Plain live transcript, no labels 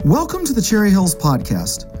Welcome to the Cherry Hills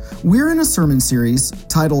Podcast. We're in a sermon series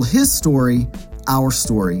titled His Story, Our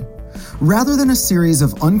Story. Rather than a series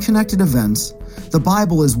of unconnected events, the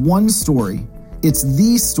Bible is one story. It's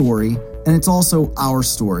the story, and it's also our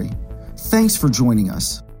story. Thanks for joining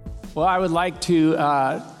us. Well, I would like to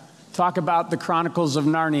talk about the Chronicles of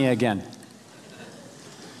Narnia again.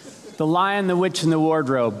 The Lion, the Witch, and the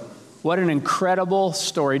Wardrobe. What an incredible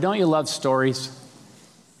story. Don't you love stories?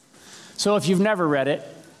 So if you've never read it,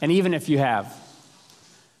 and even if you have,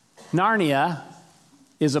 Narnia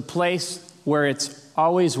is a place where it's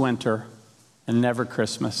always winter and never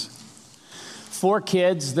Christmas. 4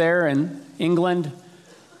 kids there in England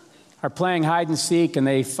are playing hide and seek, and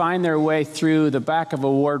they find their way through the back of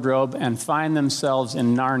a wardrobe and find themselves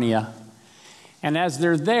in Narnia. And as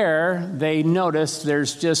they're there, they notice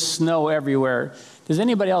there's just snow everywhere. Does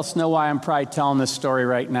anybody else know why I'm probably telling this story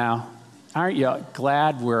right now? Aren't you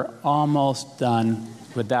glad we're almost done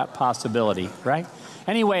with that possibility, right?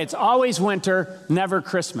 Anyway, it's always winter, never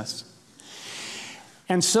Christmas.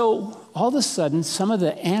 And so all of a sudden, some of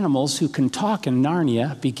the animals who can talk in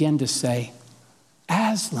Narnia begin to say,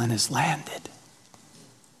 Aslan has landed.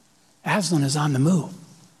 Aslan is on the move.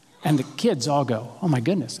 And the kids all go, oh my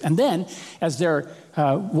goodness. And then as they're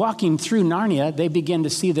walking through Narnia, they begin to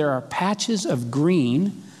see there are patches of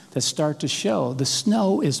green that start to show. The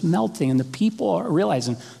snow is melting and the people are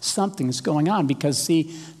realizing something's going on because,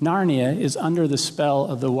 see, Narnia is under the spell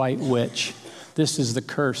of the White Witch. This is the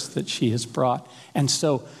curse that she has brought. And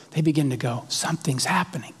so they begin to go, something's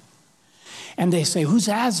happening. And they say, who's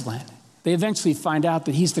Aslan? They eventually find out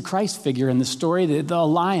that he's the Christ figure in the story, the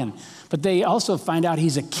lion. But they also find out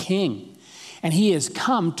he's a king. And he has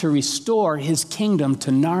come to restore his kingdom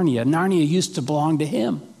to Narnia. Narnia used to belong to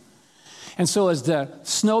him. And so as the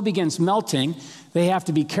snow begins melting, they have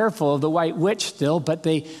to be careful of the White Witch still, but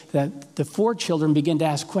the 4 children begin to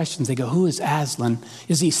ask questions. They go, who is Aslan?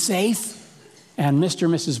 Is he safe? And Mr.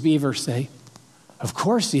 and Mrs. Beaver say, of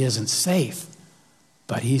course he isn't safe,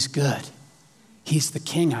 but he's good. He's the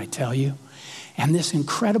king, I tell you. And this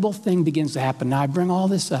incredible thing begins to happen. Now, I bring all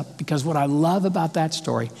this up because what I love about that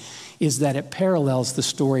story is that it parallels the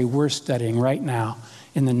story we're studying right now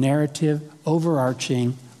in the narrative,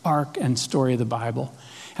 overarching arc and story of the Bible.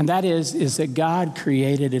 And that is that God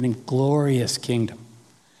created a glorious kingdom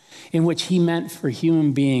in which he meant for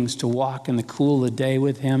human beings to walk in the cool of the day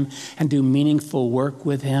with him and do meaningful work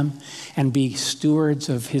with him and be stewards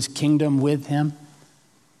of his kingdom with him.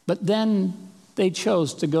 But then they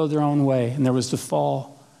chose to go their own way, and there was the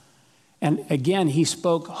fall. And again, he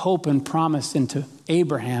spoke hope and promise into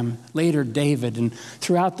Abraham, later David, and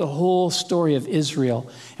throughout the whole story of Israel.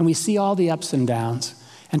 And we see all the ups and downs.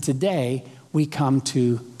 And today, we come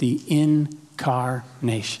to the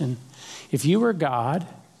incarnation. If you were God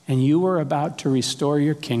and you were about to restore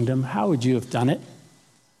your kingdom, how would you have done it?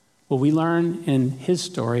 Well, we learn in his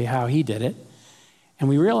story how he did it. And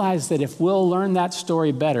we realize that if we'll learn that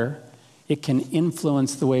story better, it can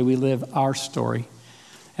influence the way we live our story.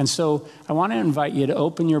 And so I want to invite you to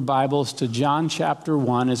open your Bibles to John chapter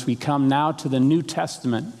 1 as we come now to the New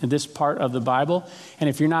Testament in this part of the Bible. And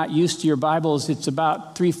if you're not used to your Bibles, it's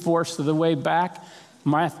about 3/4 of the way back.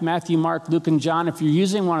 Matthew, Mark, Luke, and John. If you're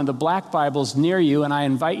using one of the black Bibles near you, and I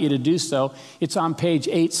invite you to do so, it's on page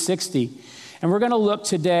 860. And we're going to look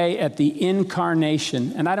today at the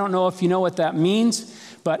incarnation. And I don't know if you know what that means,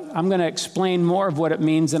 but I'm going to explain more of what it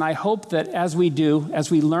means. And I hope that as we do,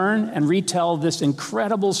 as we learn and retell this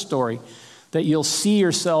incredible story, that you'll see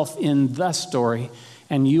yourself in the story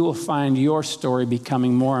and you will find your story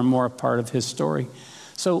becoming more and more a part of his story.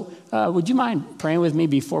 So would you mind praying with me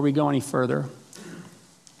before we go any further?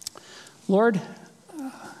 Lord,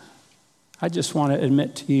 I just want to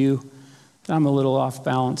admit to you that I'm a little off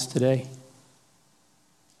balance today.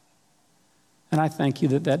 And I thank you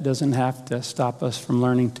that that doesn't have to stop us from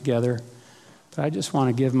learning together. But I just want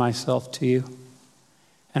to give myself to you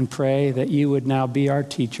and pray that you would now be our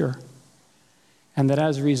teacher. And that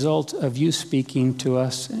as a result of you speaking to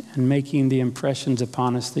us and making the impressions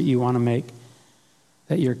upon us that you want to make,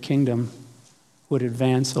 that your kingdom would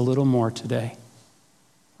advance a little more today,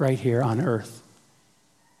 right here on earth,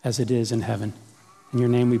 as it is in heaven. In your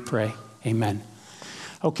name we pray, amen.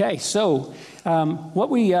 Okay, so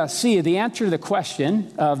what we see, the answer to the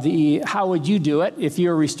question of how would you do it if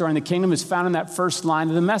you're restoring the kingdom is found in that first line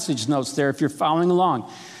of the message notes there, if you're following along.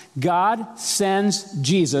 God sends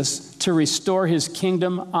Jesus to restore his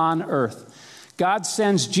kingdom on earth. God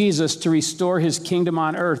sends Jesus to restore his kingdom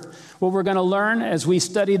on earth. What we're going to learn as we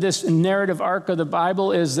study this narrative arc of the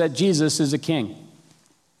Bible is that Jesus is a king.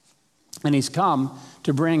 And he's come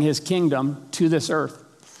to bring his kingdom to this earth.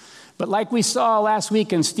 But like we saw last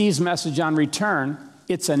week in Steve's message on return,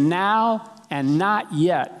 it's a now and not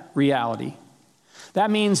yet reality. That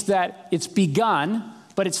means that it's begun,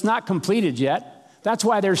 but it's not completed yet. That's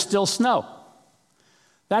why there's still snow.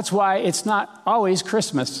 That's why it's not always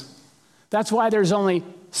Christmas. That's why there's only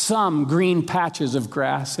some green patches of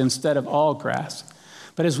grass instead of all grass.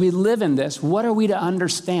 But as we live in this, what are we to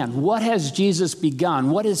understand? What has Jesus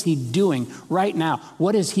begun? What is he doing right now?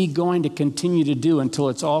 What is he going to continue to do until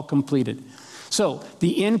it's all completed? So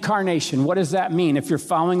the incarnation, what does that mean? If you're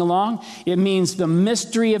following along, it means the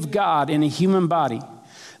mystery of God in a human body.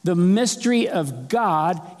 The mystery of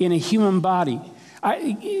God in a human body.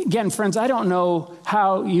 Again, friends, I don't know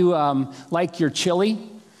how you like your chili,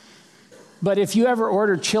 but if you ever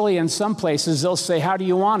order chili in some places, they'll say, how do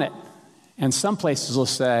you want it? And some places will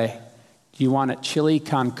say, do you want it chili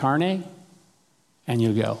con carne? And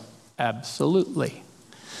you go, absolutely.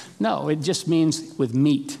 No, it just means with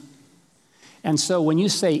meat. And so when you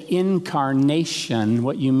say incarnation,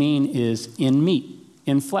 what you mean is in meat,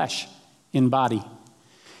 in flesh, in body.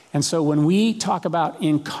 And so when we talk about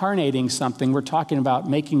incarnating something, we're talking about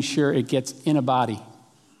making sure it gets in a body.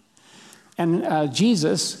 And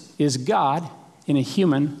Jesus is God in a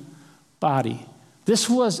human body. This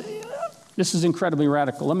is incredibly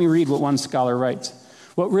radical. Let me read what one scholar writes.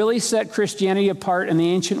 What really set Christianity apart in the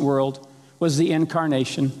ancient world was the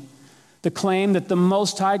incarnation, the claim that the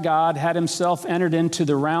Most High God had himself entered into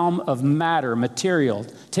the realm of matter, material,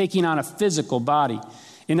 taking on a physical body.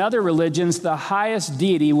 In other religions, the highest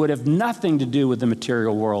deity would have nothing to do with the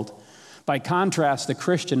material world. By contrast, the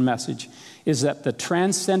Christian message is that the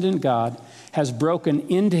transcendent God has broken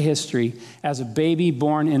into history as a baby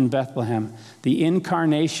born in Bethlehem. The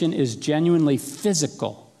incarnation is genuinely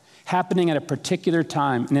physical, happening at a particular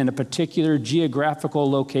time and in a particular geographical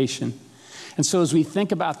location. And so as we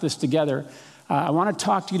think about this together, I want to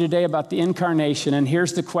talk to you today about the incarnation. And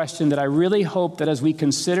here's the question that I really hope that as we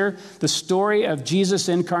consider the story of Jesus'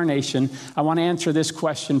 incarnation, I want to answer this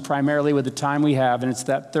question primarily with the time we have, and it's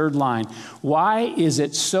that third line. Why is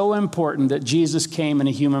it so important that Jesus came in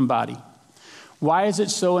a human body? Why is it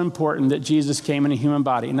so important that Jesus came in a human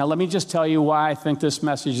body? Now, let me just tell you why I think this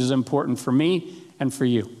message is important for me and for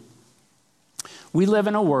you. We live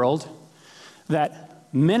in a world that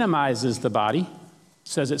minimizes the body,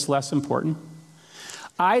 says it's less important,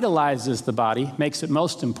 idolizes the body, makes it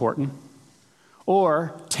most important,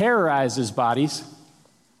 or terrorizes bodies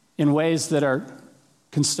in ways that are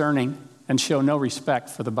concerning and show no respect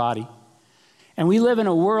for the body. And we live in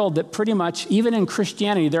a world that pretty much, even in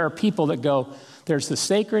Christianity, there are people that go, there's the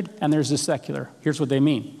sacred and there's the secular. Here's what they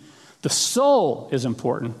mean. The soul is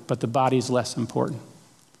important, but the body is less important.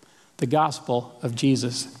 The gospel of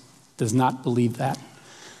Jesus does not believe that.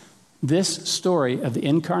 This story of the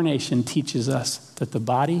incarnation teaches us that the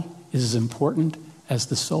body is as important as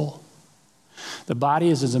the soul. The body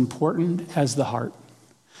is as important as the heart.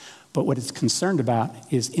 But what it's concerned about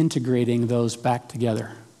is integrating those back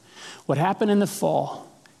together. What happened in the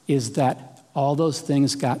fall is that all those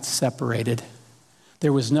things got separated.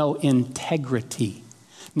 There was no integrity.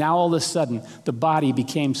 Now all of a sudden, the body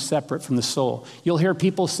became separate from the soul. You'll hear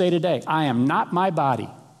people say today, I am not my body.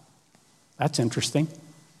 That's interesting.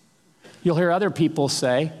 You'll hear other people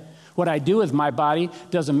say, what I do with my body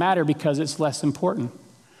doesn't matter because it's less important.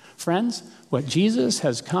 Friends, what Jesus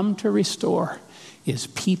has come to restore is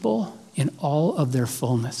people in all of their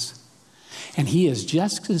fullness. And he is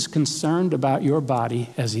just as concerned about your body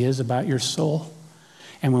as he is about your soul.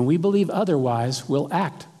 And when we believe otherwise, we'll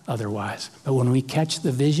act otherwise. But when we catch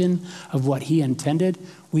the vision of what he intended,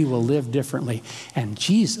 we will live differently. And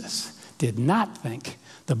Jesus did not think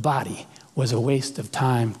the body was a waste of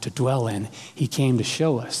time to dwell in. He came to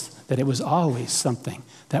show us that it was always something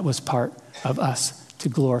that was part of us to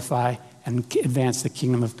glorify and advance the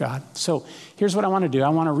kingdom of God. So here's what I want to do. I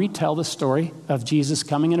want to retell the story of Jesus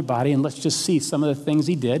coming in a body, and let's just see some of the things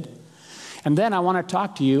he did. And then I want to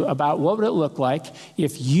talk to you about what would it look like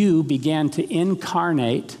if you began to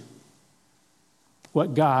incarnate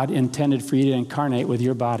what God intended for you to incarnate with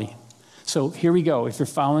your body. So here we go, if you're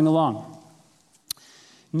following along.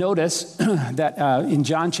 Notice that in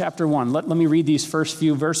John chapter 1, let me read these first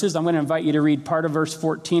few verses. I'm going to invite you to read part of verse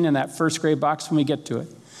 14 in that first gray box when we get to it.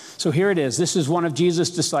 So here it is. This is one of Jesus'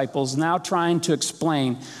 disciples now trying to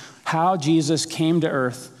explain how Jesus came to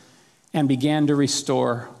earth and began to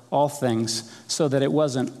restore all things so that it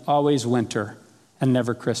wasn't always winter and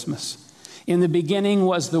never Christmas. In the beginning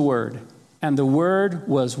was the Word, and the Word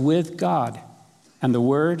was with God, and the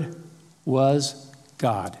Word was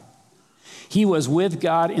God. He was with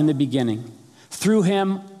God in the beginning. Through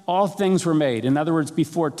him, all things were made. In other words,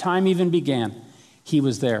 before time even began, he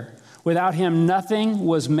was there. Without him, nothing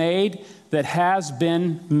was made that has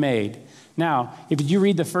been made. Now, if you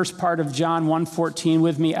read the first part of John 1:14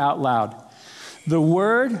 with me out loud. The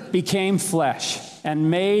Word became flesh and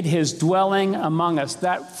made his dwelling among us.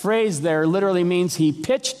 That phrase there literally means he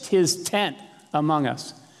pitched his tent among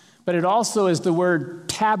us. But it also is the word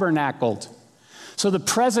tabernacled. So the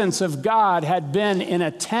presence of God had been in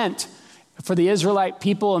a tent for the Israelite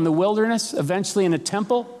people in the wilderness, eventually in a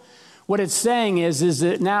temple. What it's saying is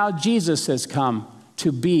that now Jesus has come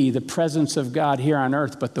to be the presence of God here on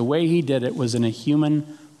earth, but the way he did it was in a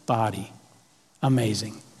human body.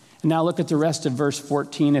 Amazing. And now look at the rest of verse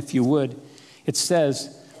 14, if you would. It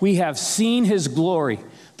says, we have seen his glory,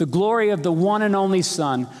 the glory of the one and only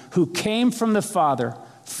Son, who came from the Father,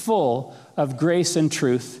 full of grace and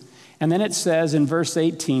truth. And then it says in verse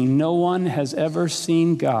 18, no one has ever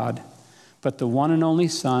seen God, but the one and only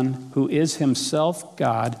Son, who is himself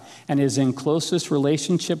God and is in closest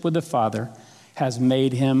relationship with the Father, has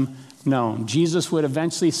made him known. Jesus would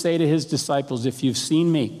eventually say to his disciples, if you've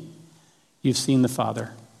seen me, you've seen the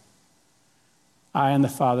Father. I and the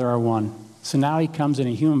Father are one. So now he comes in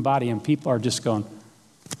a human body and people are just going,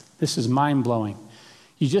 this is mind-blowing.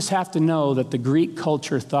 You just have to know that the Greek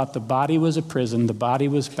culture thought the body was a prison, the body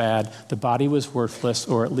was bad, the body was worthless,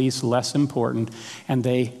 or at least less important, and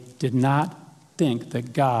they did not think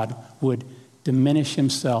that God would diminish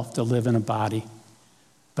himself to live in a body.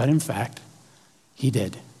 But in fact, he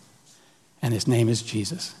did. And his name is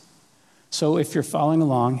Jesus. So if you're following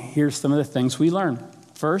along, here's some of the things we learn.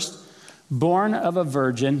 First, born of a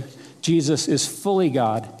virgin, Jesus is fully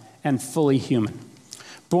God and fully human.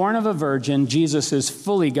 Born of a virgin, Jesus is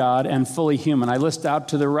fully God and fully human. I list out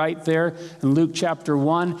to the right there in Luke chapter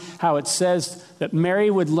 1 how it says that Mary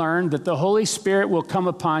would learn that the Holy Spirit will come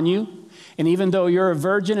upon you, and even though you're a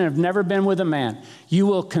virgin and have never been with a man, you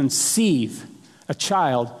will conceive a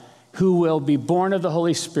child who will be born of the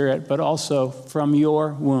Holy Spirit, but also from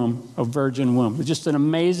your womb, a virgin womb. It's just an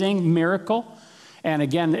amazing miracle. And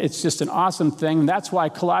again, it's just an awesome thing. That's why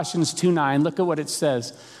Colossians 2:9, look at what it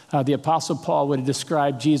says. The Apostle Paul would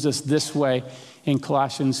describe Jesus this way in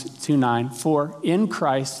Colossians 2:9. For in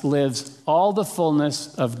Christ lives all the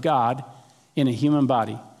fullness of God in a human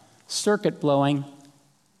body. Circuit blowing.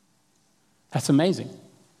 That's amazing.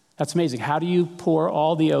 That's amazing. How do you pour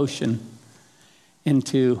all the ocean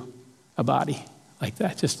into a body like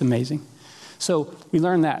that? Just amazing. So we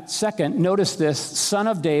learn that. Second, notice this, son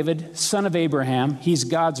of David, son of Abraham, he's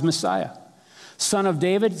God's Messiah. Son of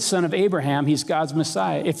David, son of Abraham, he's God's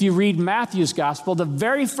Messiah. If you read Matthew's gospel, the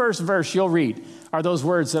very first verse you'll read are those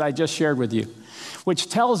words that I just shared with you, which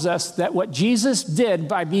tells us that what Jesus did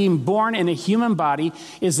by being born in a human body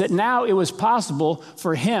is that now it was possible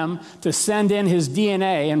for him to send in his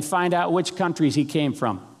DNA and find out which countries he came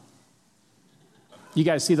from. You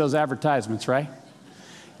guys see those advertisements, right?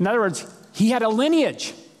 In other words, he had a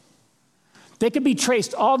lineage. They could be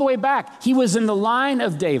traced all the way back. He was in the line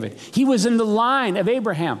of David. He was in the line of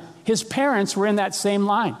Abraham. His parents were in that same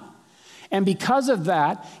line. And because of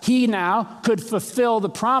that, he now could fulfill the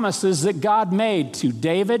promises that God made to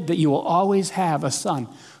David, that you will always have a son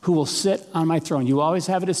who will sit on my throne. You will always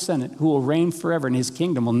have a descendant who will reign forever, and his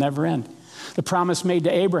kingdom will never end. The promise made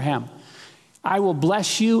to Abraham, I will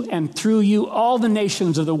bless you, and through you all the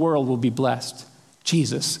nations of the world will be blessed.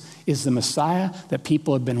 Jesus is the Messiah that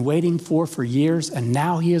people have been waiting for years, and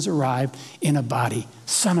now he has arrived in a body.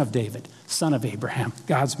 Son of David, son of Abraham,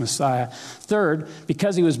 God's Messiah. Third,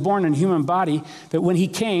 because he was born in a human body, that when he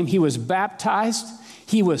came, he was baptized,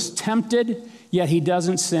 he was tempted, yet he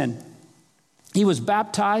doesn't sin. He was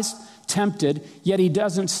baptized, tempted, yet he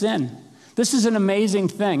doesn't sin. This is an amazing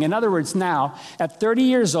thing. In other words, now, at 30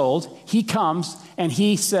 years old, he comes and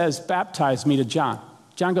he says, baptize me to John.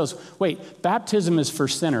 John goes, wait, baptism is for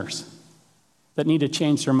sinners that need to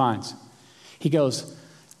change their minds. He goes,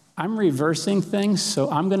 I'm reversing things, so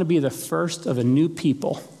I'm going to be the first of a new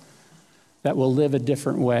people that will live a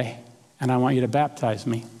different way, and I want you to baptize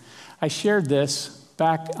me. I shared this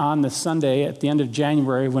back on the Sunday at the end of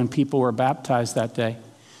January when people were baptized that day.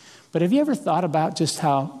 But have you ever thought about just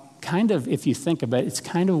how kind of, if you think about it, it's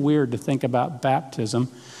kind of weird to think about baptism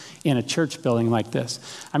in a church building like this.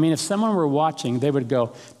 I mean, if someone were watching, they would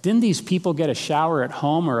go, didn't these people get a shower at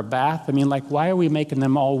home or a bath? I mean, like, why are we making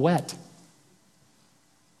them all wet?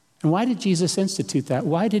 And why did Jesus institute that?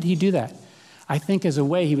 Why did he do that? I think as a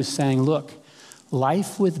way he was saying, look,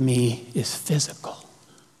 life with me is physical.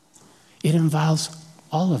 It involves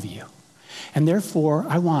all of you. And therefore,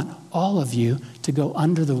 I want all of you to go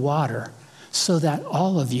under the water so that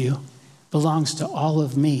all of you belongs to all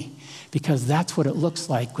of me. Because that's what it looks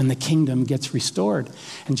like when the kingdom gets restored.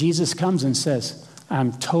 And Jesus comes and says,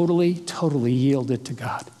 I'm totally, totally yielded to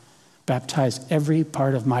God. Baptize every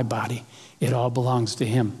part of my body. It all belongs to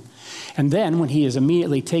him. And then when he is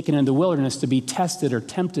immediately taken into the wilderness to be tested or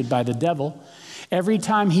tempted by the devil, every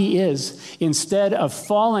time he is, instead of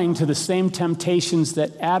falling to the same temptations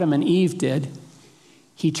that Adam and Eve did,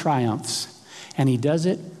 he triumphs. And he does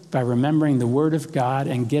it by remembering the word of God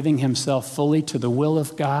and giving himself fully to the will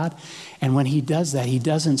of God. And when he does that, he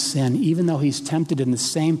doesn't sin, even though he's tempted in the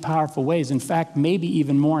same powerful ways. In fact, maybe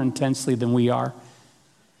even more intensely than we are.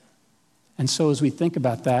 And so as we think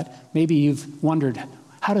about that, maybe you've wondered,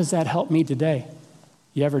 how does that help me today?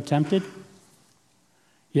 You ever tempted?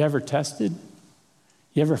 You ever tested?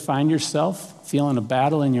 You ever find yourself feeling a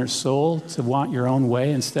battle in your soul to want your own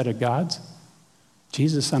way instead of God's?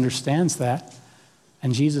 Jesus understands that,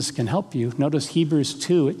 and Jesus can help you. Notice Hebrews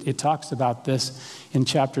 2, it talks about this in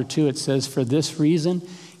chapter 2. It says, for this reason,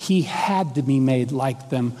 he had to be made like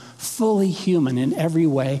them, fully human in every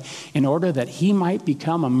way, in order that he might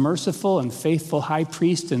become a merciful and faithful high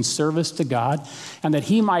priest in service to God, and that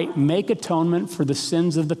he might make atonement for the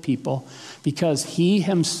sins of the people, because he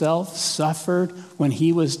himself suffered when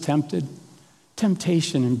he was tempted.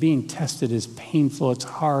 Temptation and being tested is painful. It's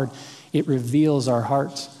hard. It reveals our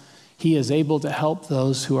hearts. He is able to help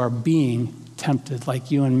those who are being tempted, like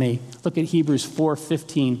you and me. Look at Hebrews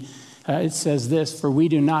 4:15. It says this, for we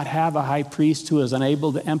do not have a high priest who is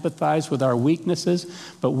unable to empathize with our weaknesses,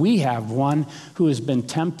 but we have one who has been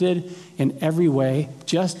tempted in every way,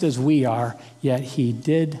 just as we are, yet he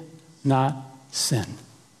did not sin.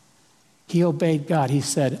 He obeyed God. He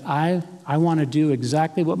said, I want to do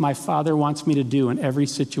exactly what my Father wants me to do in every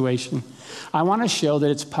situation. I want to show that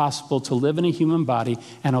it's possible to live in a human body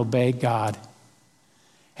and obey God.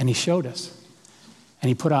 And he showed us. And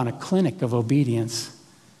he put on a clinic of obedience.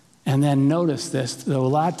 And then notice this, though a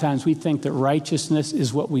lot of times we think that righteousness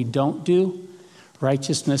is what we don't do,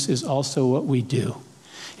 righteousness is also what we do.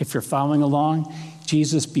 If you're following along,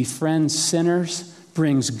 Jesus befriends sinners,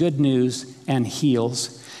 brings good news, and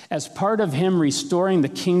heals. As part of him restoring the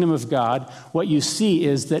kingdom of God, what you see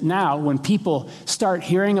is that now when people start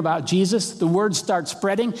hearing about Jesus, the word starts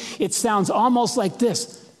spreading. It sounds almost like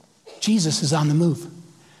this. Jesus is on the move.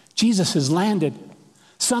 Jesus has landed.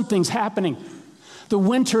 Something's happening. The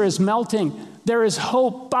winter is melting. There is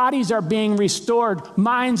hope. Bodies are being restored.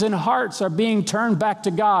 Minds and hearts are being turned back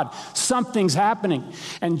to God. Something's happening.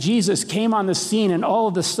 And Jesus came on the scene, and all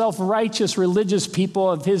of the self-righteous religious people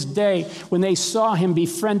of his day, when they saw him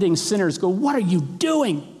befriending sinners, go, what are you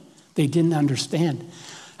doing? They didn't understand.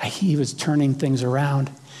 He was turning things around.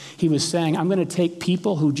 He was saying, I'm going to take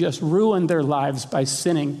people who just ruined their lives by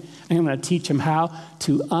sinning, and I'm going to teach them how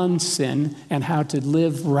to unsin and how to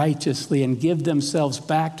live righteously and give themselves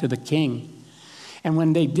back to the King. And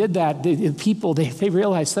when they did that, the people, they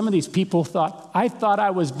realized some of these people thought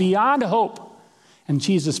I was beyond hope. And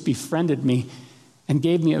Jesus befriended me and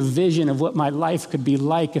gave me a vision of what my life could be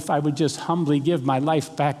like if I would just humbly give my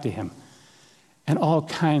life back to him. And all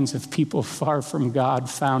kinds of people far from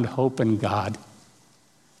God found hope in God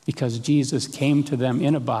because Jesus came to them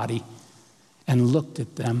in a body and looked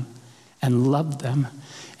at them and loved them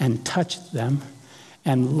and touched them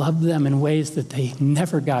and loved them in ways that they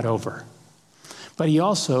never got over. But he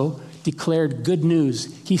also declared good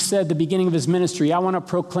news. He said at the beginning of his ministry, I want to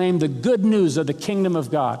proclaim the good news of the kingdom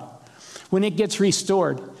of God. When it gets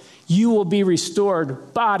restored, you will be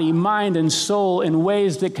restored, body, mind, and soul in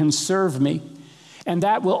ways that can serve me. And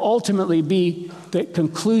that will ultimately be the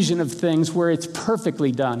conclusion of things where it's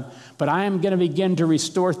perfectly done. But I am going to begin to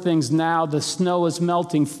restore things now. The snow is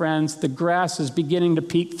melting, friends. The grass is beginning to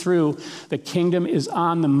peek through. The kingdom is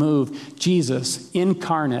on the move. Jesus,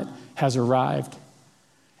 incarnate, has arrived.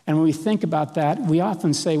 And when we think about that, we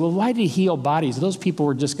often say, well, why did he heal bodies? Those people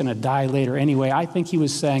were just going to die later anyway. I think he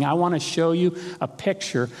was saying, I want to show you a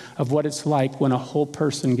picture of what it's like when a whole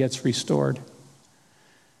person gets restored.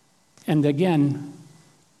 And again,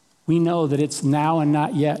 we know that it's now and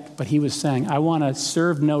not yet, but he was saying, I want to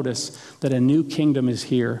serve notice that a new kingdom is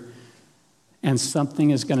here and something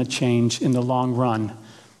is going to change in the long run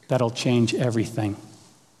that'll change everything.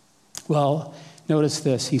 Well, notice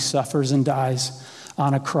this, he suffers and dies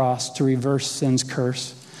on a cross to reverse sin's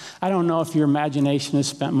curse. I don't know if your imagination has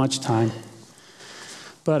spent much time,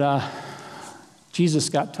 but Jesus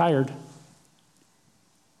got tired.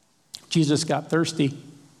 Jesus got thirsty.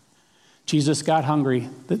 Jesus got hungry.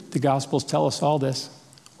 The Gospels tell us all this.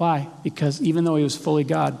 Why? Because even though he was fully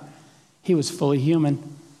God, he was fully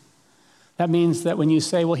human. That means that when you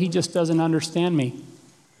say, well, he just doesn't understand me,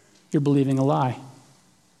 you're believing a lie.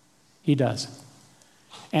 He does.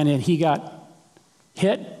 And if he got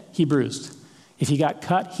hit, he bruised. If he got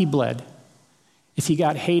cut, he bled. If he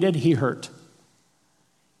got hated, he hurt.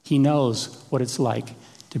 He knows what it's like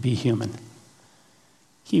to be human.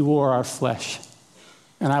 He wore our flesh,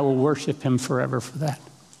 and I will worship him forever for that.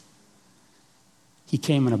 He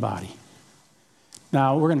came in a body.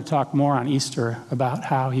 Now, we're going to talk more on Easter about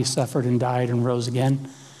how he suffered and died and rose again.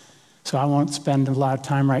 So I won't spend a lot of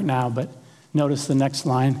time right now, but notice the next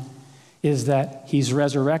line is that he's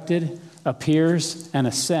resurrected, appears, and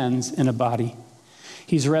ascends in a body.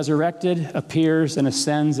 He's resurrected, appears, and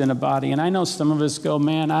ascends in a body. And I know some of us go,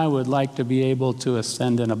 man, I would like to be able to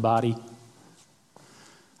ascend in a body.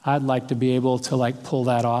 I'd like to be able to pull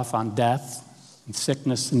that off on death and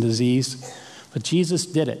sickness and disease. But Jesus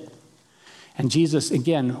did it. And Jesus,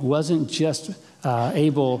 again, wasn't just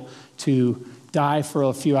able to die for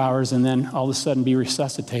a few hours and then all of a sudden be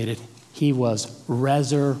resuscitated. He was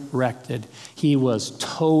resurrected. He was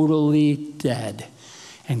totally dead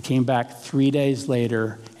and came back 3 days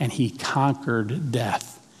later, and he conquered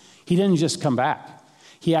death. He didn't just come back.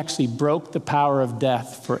 He actually broke the power of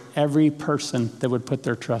death for every person that would put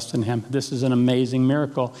their trust in him. This is an amazing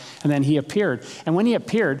miracle. And then he appeared. And when he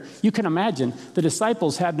appeared, you can imagine the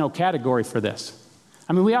disciples had no category for this.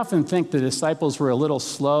 I mean, we often think the disciples were a little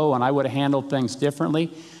slow and I would have handled things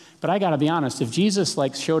differently. But I got to be honest, if Jesus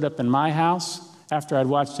showed up in my house after I'd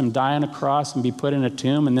watched him die on a cross and be put in a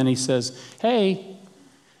tomb, and then he says, hey,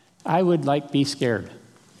 I would be scared.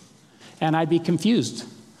 And I'd be confused.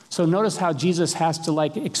 So notice how Jesus has to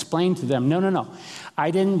explain to them, no.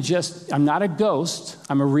 I'm not a ghost.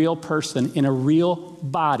 I'm a real person in a real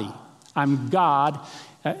body. I'm God.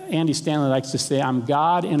 Andy Stanley likes to say, I'm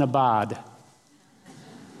God in a bod.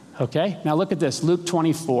 Okay? Now look at this, Luke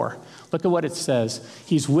 24. Look at what it says.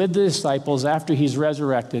 He's with the disciples after he's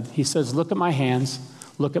resurrected. He says, look at my hands,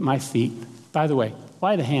 look at my feet. By the way,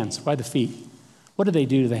 why the hands? Why the feet? What did they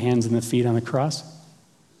do to the hands and the feet on the cross?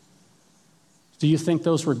 Do you think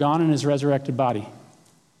those were gone in his resurrected body?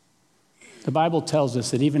 The Bible tells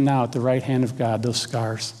us that even now at the right hand of God, those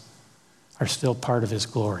scars are still part of his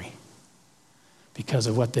glory because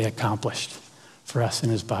of what they accomplished for us in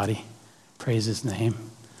his body. Praise his name.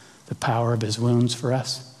 The power of his wounds for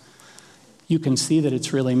us. You can see that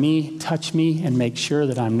it's really me. Touch me and make sure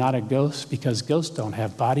that I'm not a ghost, because ghosts don't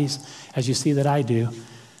have bodies, as you see that I do.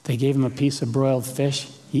 They gave him a piece of broiled fish.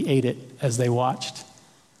 He ate it as they watched.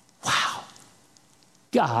 Wow.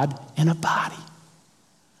 God in a body.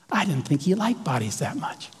 I didn't think he liked bodies that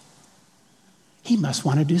much. He must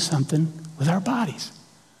want to do something with our bodies.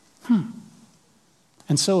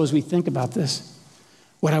 And so as we think about this,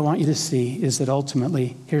 what I want you to see is that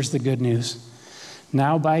ultimately, here's the good news.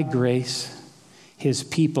 Now by grace, his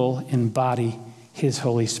people embody his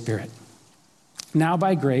Holy Spirit. Now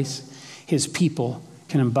by grace, his people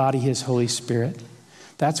can embody his Holy Spirit.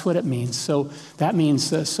 That's what it means. So that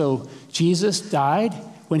means, so Jesus died.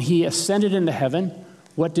 When he ascended into heaven,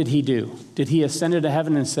 what did he do? Did he ascend into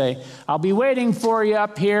heaven and say, I'll be waiting for you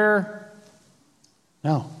up here?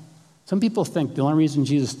 No. Some people think the only reason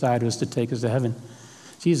Jesus died was to take us to heaven.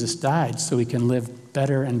 Jesus died so we can live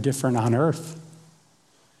better and different on earth.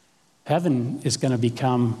 Heaven is going to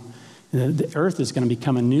become, the earth is going to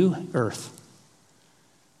become a new earth.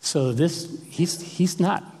 So he's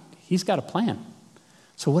got a plan.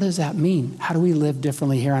 So what does that mean? How do we live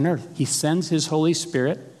differently here on earth? He sends his Holy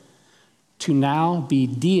Spirit to now be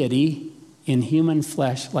deity in human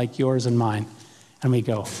flesh like yours and mine. And we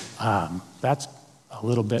go, that's a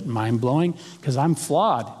little bit mind-blowing because I'm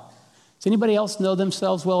flawed. Does anybody else know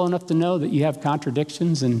themselves well enough to know that you have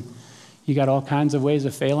contradictions and you got all kinds of ways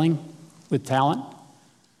of failing with talent?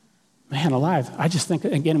 Man alive. I just think,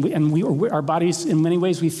 again, our bodies, in many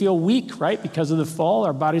ways, we feel weak, right? Because of the fall,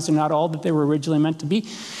 our bodies are not all that they were originally meant to be.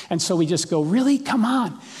 And so we just go, really? Come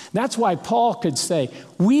on. That's why Paul could say,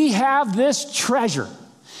 we have this treasure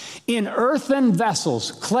in earthen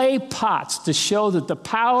vessels, clay pots, to show that the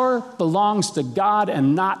power belongs to God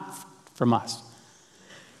and not from us.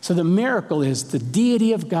 So the miracle is the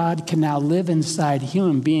deity of God can now live inside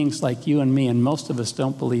human beings like you and me, and most of us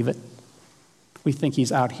don't believe it. We think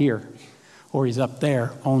he's out here or he's up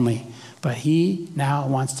there only. But he now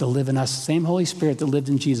wants to live in us. The same Holy Spirit that lived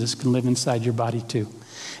in Jesus can live inside your body too.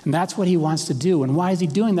 And that's what he wants to do. And why is he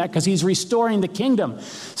doing that? Because he's restoring the kingdom.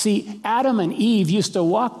 See, Adam and Eve used to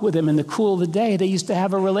walk with him in the cool of the day. They used to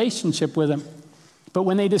have a relationship with him. But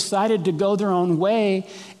when they decided to go their own way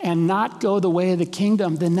and not go the way of the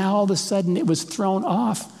kingdom, then now all of a sudden it was thrown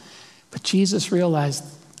off. But Jesus realized,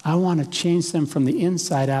 I want to change them from the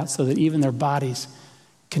inside out so that even their bodies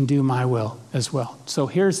can do my will as well. So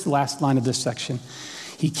here's the last line of this section.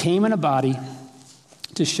 He came in a body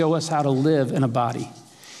to show us how to live in a body.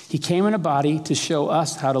 He came in a body to show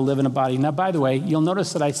us how to live in a body. Now, by the way, you'll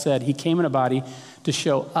notice that I said he came in a body to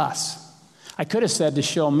show us. I could have said to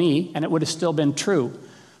show me, and it would have still been true,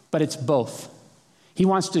 but it's both. He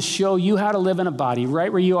wants to show you how to live in a body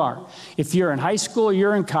right where you are. If you're in high school or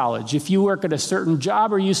you're in college, if you work at a certain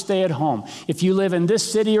job or you stay at home, if you live in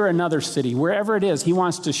this city or another city, wherever it is, he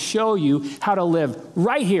wants to show you how to live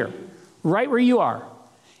right here, right where you are,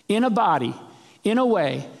 in a body, in a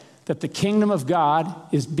way that the kingdom of God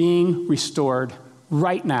is being restored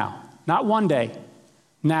right now. Not one day,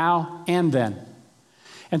 now and then.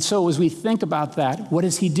 And so as we think about that, what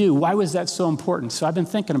does he do? Why was that so important? So I've been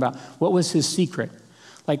thinking about what was his secret?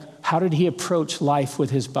 Like, how did he approach life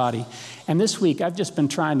with his body? And this week, I've just been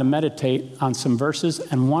trying to meditate on some verses,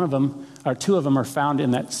 and one of them, or two of them, are found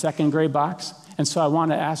in that second gray box. And so I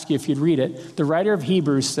want to ask you if you'd read it. The writer of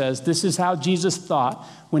Hebrews says, this is how Jesus thought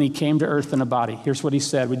when he came to earth in a body. Here's what he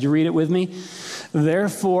said. Would you read it with me?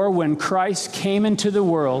 Therefore, when Christ came into the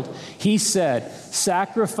world, he said,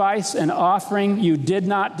 sacrifice and offering you did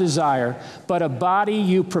not desire, but a body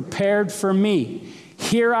you prepared for me.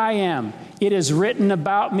 Here I am. It is written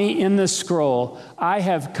about me in the scroll. I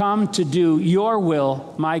have come to do your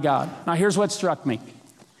will, my God. Now here's what struck me.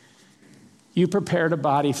 You prepared a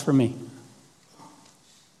body for me.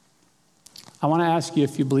 I want to ask you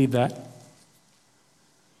if you believe that.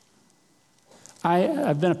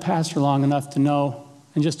 I've been a pastor long enough to know,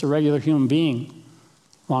 and just a regular human being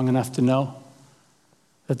long enough to know,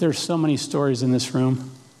 that there's so many stories in this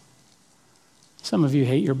room. Some of you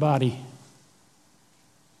hate your body.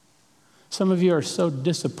 Some of you are so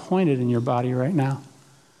disappointed in your body right now.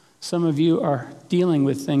 Some of you are dealing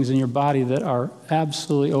with things in your body that are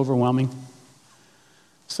absolutely overwhelming.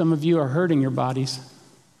 Some of you are hurting your bodies.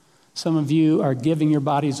 Some of you are giving your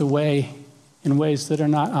bodies away in ways that are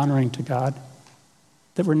not honoring to God,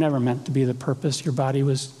 that were never meant to be the purpose your body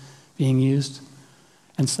was being used.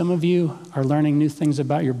 And some of you are learning new things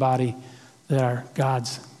about your body that are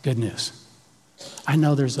God's good news. I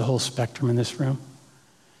know there's a whole spectrum in this room.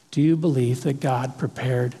 Do you believe that God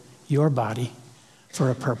prepared your body for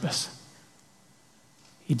a purpose?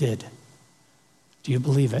 He did. Do you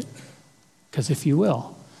believe it? Because if you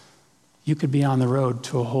will, you could be on the road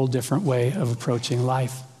to a whole different way of approaching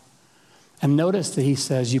life. And notice that he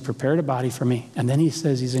says, you prepared a body for me. And then he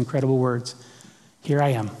says these incredible words, here I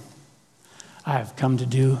am. I have come to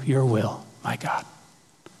do your will, my God.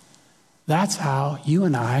 That's how you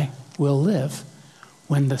and I will live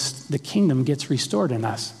when the kingdom gets restored in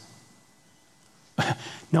us.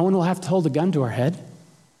 No one will have to hold a gun to our head.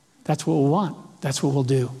 That's what we'll want. That's what we'll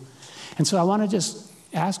do. And so I want to just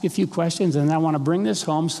ask a few questions, and I want to bring this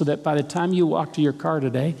home so that by the time you walk to your car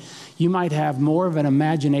today, you might have more of an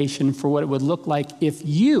imagination for what it would look like if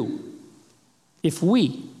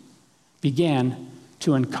we began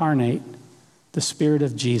to incarnate the Spirit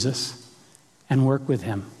of Jesus and work with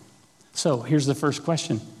him. So here's the first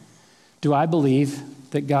question. Do I believe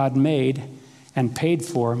that God made and paid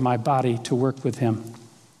for my body to work with him?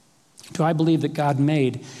 Do I believe that God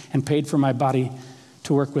made and paid for my body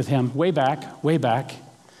to work with him? Way back,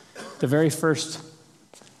 the very first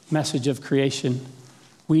message of creation,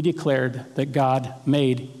 we declared that God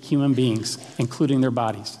made human beings, including their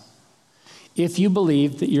bodies. If you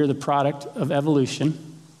believe that you're the product of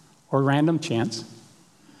evolution or random chance,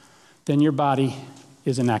 then your body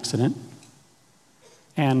is an accident,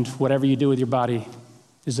 and whatever you do with your body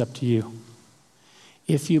is up to you.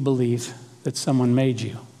 If you believe that someone made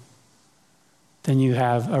you, then you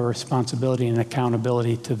have a responsibility and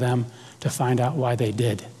accountability to them to find out why they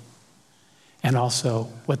did, and also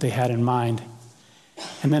what they had in mind.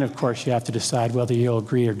 And then, of course, you have to decide whether you'll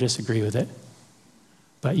agree or disagree with it.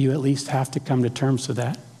 But you at least have to come to terms with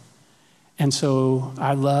that. And so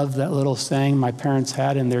I love that little saying my parents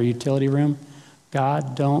had in their utility room,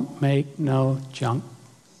 God don't make no junk.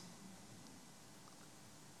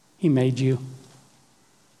 He made you.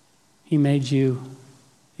 He made you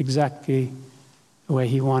exactly the way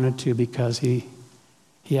he wanted to because he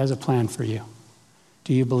has a plan for you.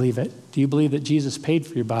 Do you believe it? Do you believe that Jesus paid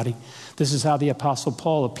for your body? This is how the Apostle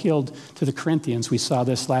Paul appealed to the Corinthians. We saw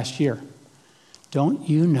this last year. Don't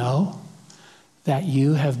you know that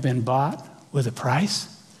you have been bought with a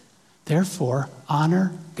price? Therefore,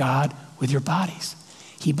 honor God with your bodies.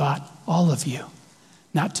 He bought all of you,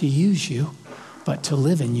 not to use you, but to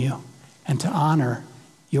live in you and to honor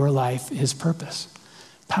your life, his purpose.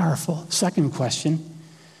 Powerful. Second question.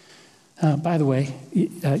 By the way,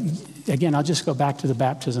 again, I'll just go back to the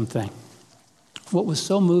baptism thing. What was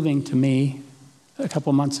so moving to me a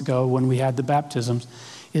couple months ago when we had the baptisms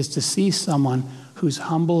is to see someone who's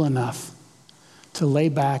humble enough to lay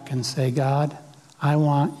back and say, God, I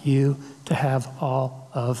want you to have all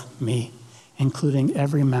of me, including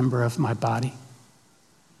every member of my body.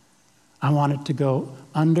 I want it to go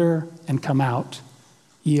under and come out,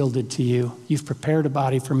 yielded to you. You've prepared a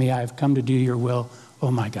body for me. I have come to do your will,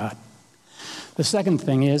 oh my God. The second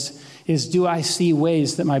thing is do I see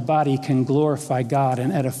ways that my body can glorify God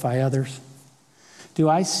and edify others? Do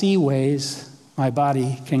I see ways my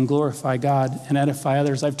body can glorify God and edify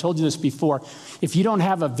others? I've told you this before. If you don't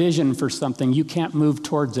have a vision for something, you can't move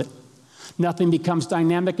towards it. Nothing becomes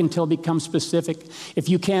dynamic until it becomes specific. If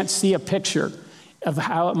you can't see a picture of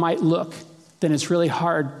how it might look, then it's really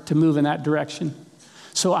hard to move in that direction.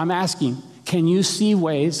 So I'm asking, can you see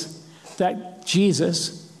ways that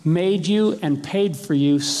Jesus made you and paid for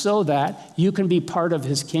you so that you can be part of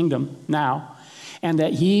his kingdom now, and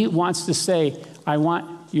that he wants to say, I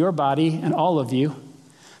want your body and all of you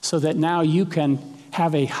so that now you can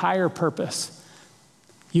have a higher purpose.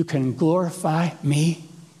 You can glorify me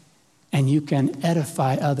and you can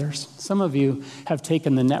edify others. Some of you have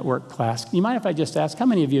taken the network class. You mind if I just ask, how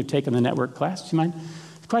many of you have taken the network class? Do you mind?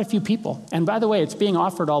 Quite a few people. And by the way, it's being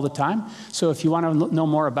offered all the time. So if you want to know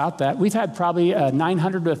more about that, we've had probably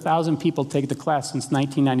 900 to 1,000 people take the class since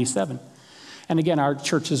 1997. And again, our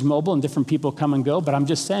church is mobile and different people come and go. But I'm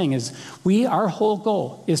just saying our whole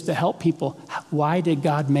goal is to help people. Why did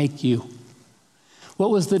God make you? What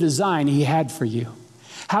was the design he had for you?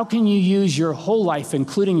 How can you use your whole life,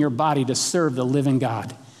 including your body, to serve the living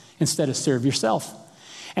God instead of serve yourself?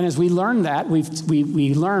 And as we learn that, we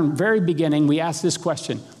learn very beginning, we ask this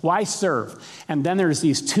question, why serve? And then there's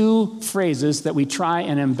these two phrases that we try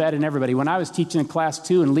and embed in everybody. When I was teaching in class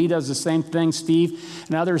 2, and Lee does the same thing, Steve,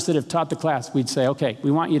 and others that have taught the class, we'd say, okay, we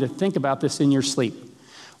want you to think about this in your sleep.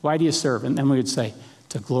 Why do you serve? And then we would say,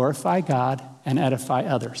 to glorify God and edify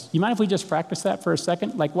others. You mind if we just practice that for a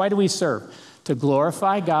second? Like, why do we serve? To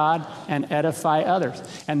glorify God and edify others.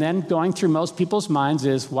 And then going through most people's minds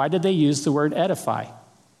is, why did they use the word edify?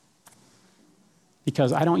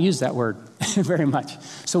 Because I don't use that word very much.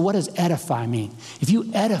 So what does edify mean? If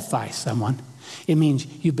you edify someone, it means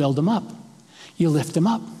you build them up. You lift them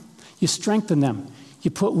up. You strengthen them.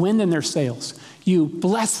 You put wind in their sails. You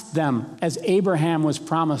bless them as Abraham was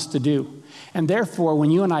promised to do. And therefore,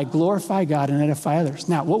 when you and I glorify God and edify others,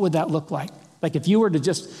 now what would that look like? Like if you were to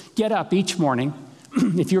just get up each morning,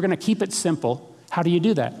 if you're going to keep it simple, how do you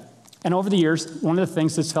do that? And over the years, one of the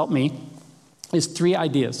things that's helped me is 3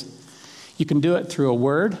 ideas. You can do it through a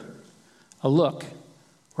word, a look,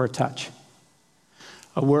 or a touch.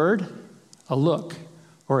 A word, a look,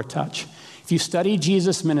 or a touch. If you study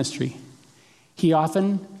Jesus' ministry, he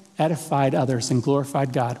often edified others and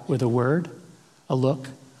glorified God with a word, a look,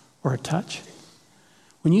 or a touch.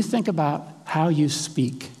 When you think about how you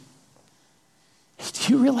speak,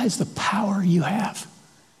 do you realize the power you have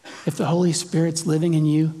if the Holy Spirit's living in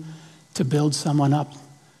you to build someone up,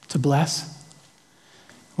 to bless?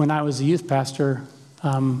 When I was a youth pastor,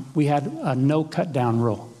 we had a no cut down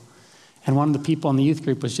rule. And one of the people in the youth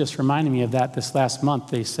group was just reminding me of that this last month.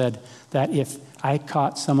 They said that if I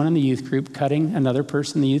caught someone in the youth group cutting another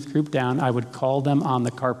person in the youth group down, I would call them on the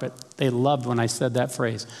carpet. They loved when I said that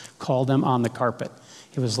phrase, call them on the carpet.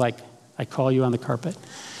 It was like, I call you on the carpet.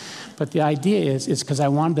 But the idea is because I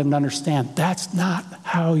wanted them to understand that's not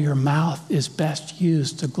how your mouth is best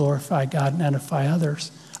used to glorify God and edify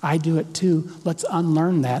others. I do it too. Let's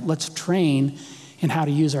unlearn that. Let's train in how to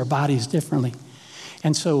use our bodies differently.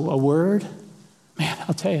 And so a word, man,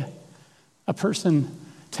 I'll tell you, a person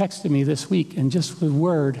texted me this week, and just with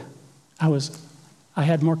word, I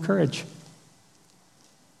had more courage.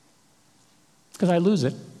 Because I lose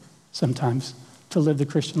it sometimes to live the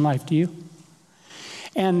Christian life. Do you?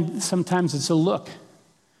 And sometimes it's a look.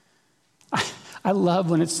 I love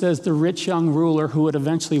when it says the rich young ruler who would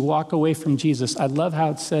eventually walk away from Jesus. I love how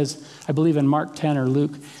it says, I believe in Mark 10 or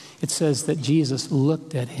Luke, it says that Jesus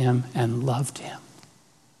looked at him and loved him.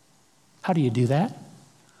 How do you do that?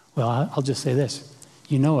 Well, I'll just say this.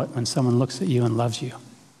 You know it when someone looks at you and loves you.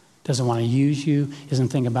 Doesn't want to use you, isn't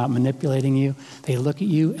thinking about manipulating you. They look at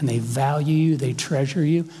you and they value you, they treasure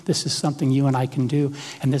you. This is something you and I can do.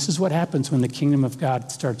 And this is what happens when the kingdom of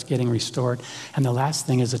God starts getting restored. And the last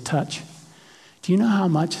thing is a touch. Do you know how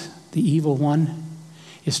much the evil one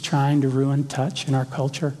is trying to ruin touch in our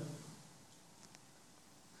culture?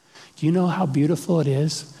 Do you know how beautiful it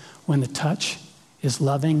is when the touch is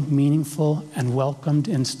loving, meaningful, and welcomed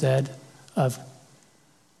instead of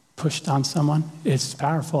pushed on someone. It's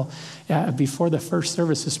powerful. Before the first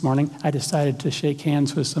service this morning, I decided to shake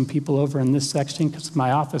hands with some people over in this section because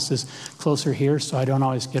my office is closer here, so I don't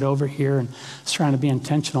always get over here, and I was trying to be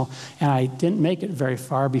intentional. And I didn't make it very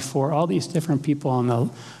far before all these different people in the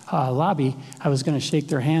lobby, I was going to shake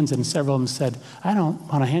their hands, and several of them said, I don't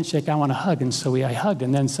want a handshake, I want a hug. And so I hugged.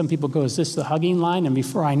 And then some people go, is this the hugging line? And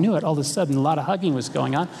before I knew it, all of a sudden, a lot of hugging was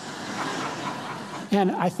going on.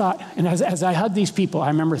 And I thought, and as I hugged these people, I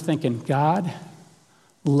remember thinking, God,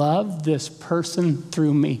 love this person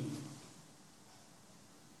through me.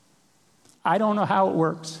 I don't know how it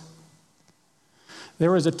works. There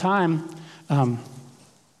was a time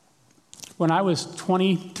when I was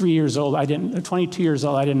 22 years old, I didn't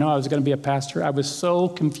know I was going to be a pastor. I was so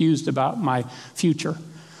confused about my future.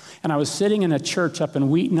 And I was sitting in a church up in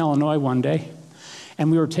Wheaton, Illinois one day, and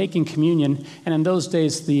we were taking communion. And in those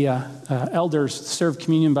days, the elders served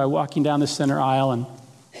communion by walking down the center aisle. And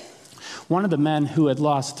one of the men who had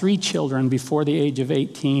lost 3 children before the age of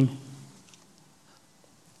 18,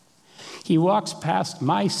 he walks past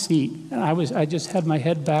my seat, and I just had my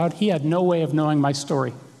head bowed. He had no way of knowing my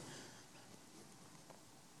story.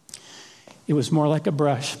 It was more like a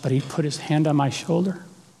brush, but he put his hand on my shoulder.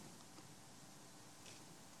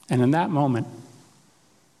 And in that moment,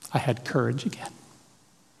 I had courage again.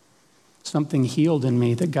 Something healed in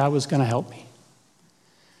me that God was going to help me.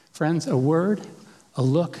 Friends, a word, a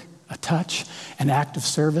look, a touch, an act of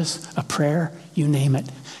service, a prayer, you name it.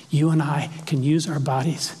 You and I can use our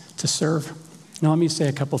bodies to serve. Now, let me say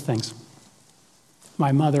a couple things.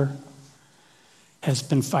 My mother has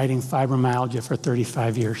been fighting fibromyalgia for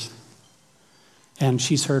 35 years. And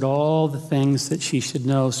she's heard all the things that she should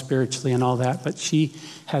know spiritually and all that, but she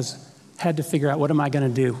has had to figure out, what am I going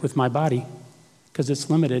to do with my body? Because it's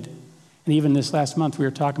limited. And even this last month, we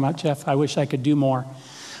were talking about, Jeff, I wish I could do more.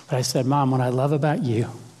 But I said, Mom, what I love about you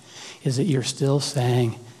is that you're still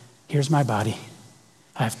saying, here's my body.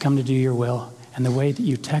 I've come to do your will. And the way that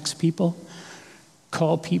you text people,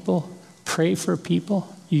 call people, pray for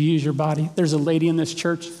people, you use your body. There's a lady in this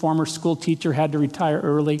church, former school teacher, had to retire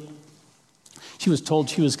early. She was told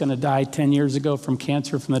she was going to die 10 years ago from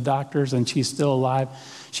cancer from the doctors, and she's still alive.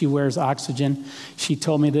 She wears oxygen. She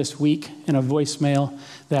told me this week in a voicemail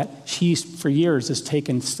that she, for years, has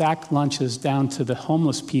taken sack lunches down to the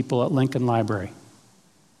homeless people at Lincoln Library.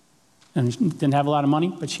 And she didn't have a lot of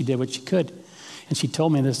money, but she did what she could. And she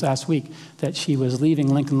told me this last week that she was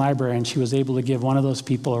leaving Lincoln Library and she was able to give one of those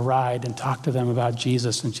people a ride and talk to them about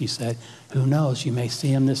Jesus. And she said, who knows, you may see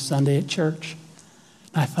him this Sunday at church.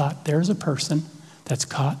 And I thought, there's a person that's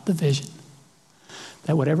caught the vision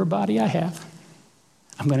that whatever body I have,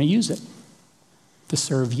 I'm going to use it to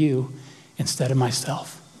serve you instead of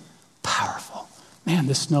myself. Powerful. Man,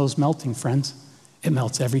 the snow's melting, friends. It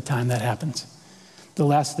melts every time that happens. The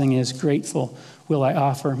last thing is, grateful will I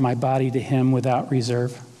offer my body to him without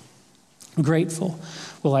reserve. Grateful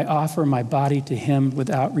will I offer my body to him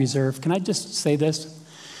without reserve. Can I just say this?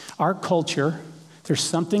 Our culture, there's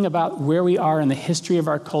something about where we are in the history of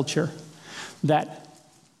our culture that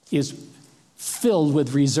is filled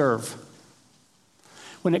with reserve.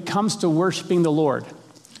 When it comes to worshiping the Lord,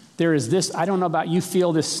 there is this, I don't know about you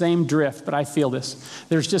feel this same drift, but I feel this.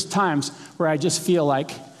 There's just times where I just feel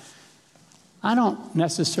like I don't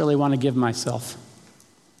necessarily want to give myself.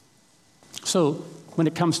 So when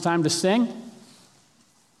it comes time to sing,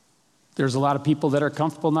 there's a lot of people that are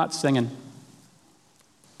comfortable not singing,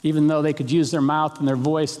 even though they could use their mouth and their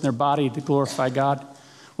voice and their body to glorify God.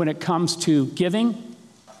 When it comes to giving,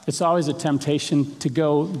 it's always a temptation to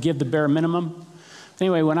go give the bare minimum.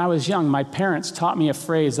 Anyway, when I was young, my parents taught me a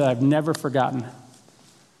phrase that I've never forgotten.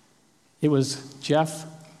 It was, Jeff,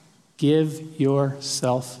 give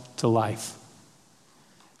yourself to life.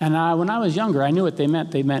 And when I was younger, I knew what they meant.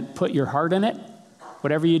 They meant put your heart in it,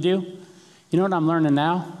 whatever you do. You know what I'm learning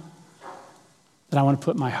now? That I want to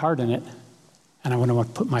put my heart in it, and I want to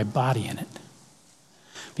put my body in it.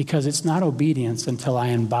 Because it's not obedience until I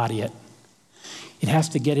embody it. It has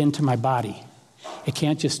to get into my body. It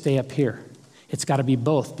can't just stay up here. It's got to be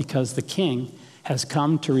both, because the King has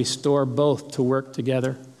come to restore both to work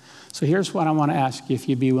together. So here's what I want to ask you if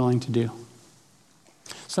you'd be willing to do.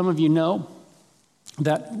 Some of you know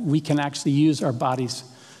that we can actually use our bodies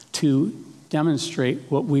to demonstrate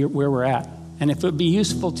where we're at. And if it would be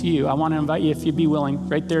useful to you, I want to invite you, if you'd be willing,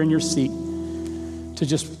 right there in your seat, to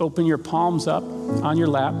just open your palms up on your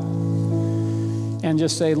lap and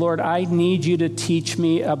just say, Lord, I need you to teach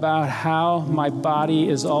me about how my body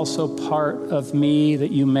is also part of me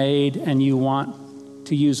that you made, and you want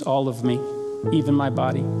to use all of me, even my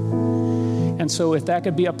body. And so if that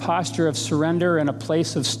could be a posture of surrender and a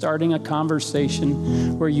place of starting a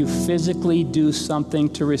conversation where you physically do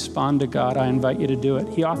something to respond to God, I invite you to do it.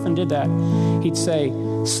 He often did that. He'd say,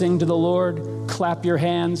 sing to the Lord, clap your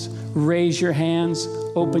hands, raise your hands,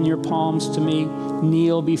 open your palms to me,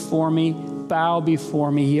 kneel before me, bow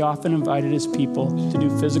before me. He often invited his people to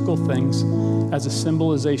do physical things as a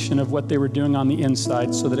symbolization of what they were doing on the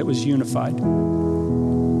inside so that it was unified.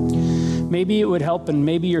 Maybe it would help, and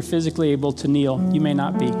maybe you're physically able to kneel. You may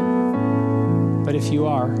not be. But if you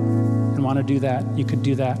are and want to do that, you could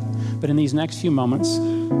do that. But in these next few moments,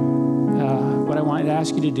 what I want to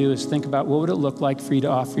ask you to do is think about what would it look like for you to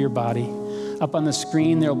offer your body. Up on the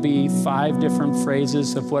screen, there'll be 5 different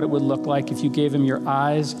phrases of what it would look like if you gave him your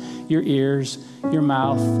eyes, your ears, your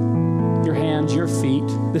mouth, your hands, your feet.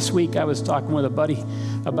 This week I was talking with a buddy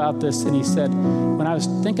about this, and he said, when I was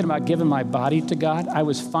thinking about giving my body to God, I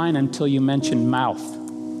was fine until you mentioned mouth.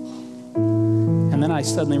 And then I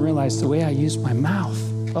suddenly realized the way I use my mouth.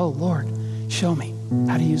 Oh, Lord, show me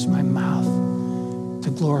how to use my mouth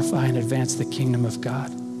to glorify and advance the kingdom of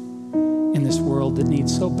God in this world that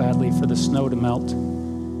needs so badly for the snow to melt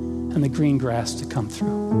and the green grass to come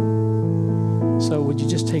through. So would you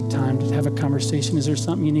just take time to have a conversation? Is there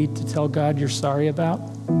something you need to tell God you're sorry about?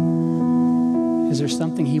 Is there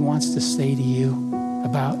something he wants to say to you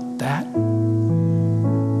about that?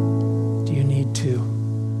 Do you need to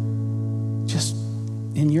just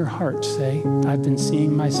in your heart say, I've been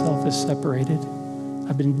seeing myself as separated.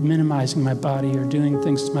 I've been minimizing my body or doing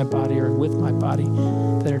things to my body or with my body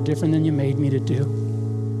that are different than you made me to do.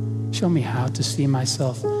 Show me how to see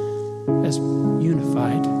myself as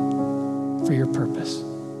unified for your purpose.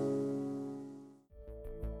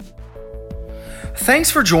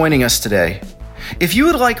 Thanks for joining us today. If you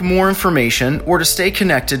would like more information or to stay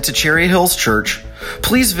connected to Cherry Hills Church,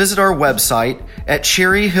 please visit our website at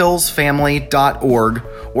cherryhillsfamily.org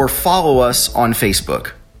or follow us on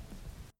Facebook.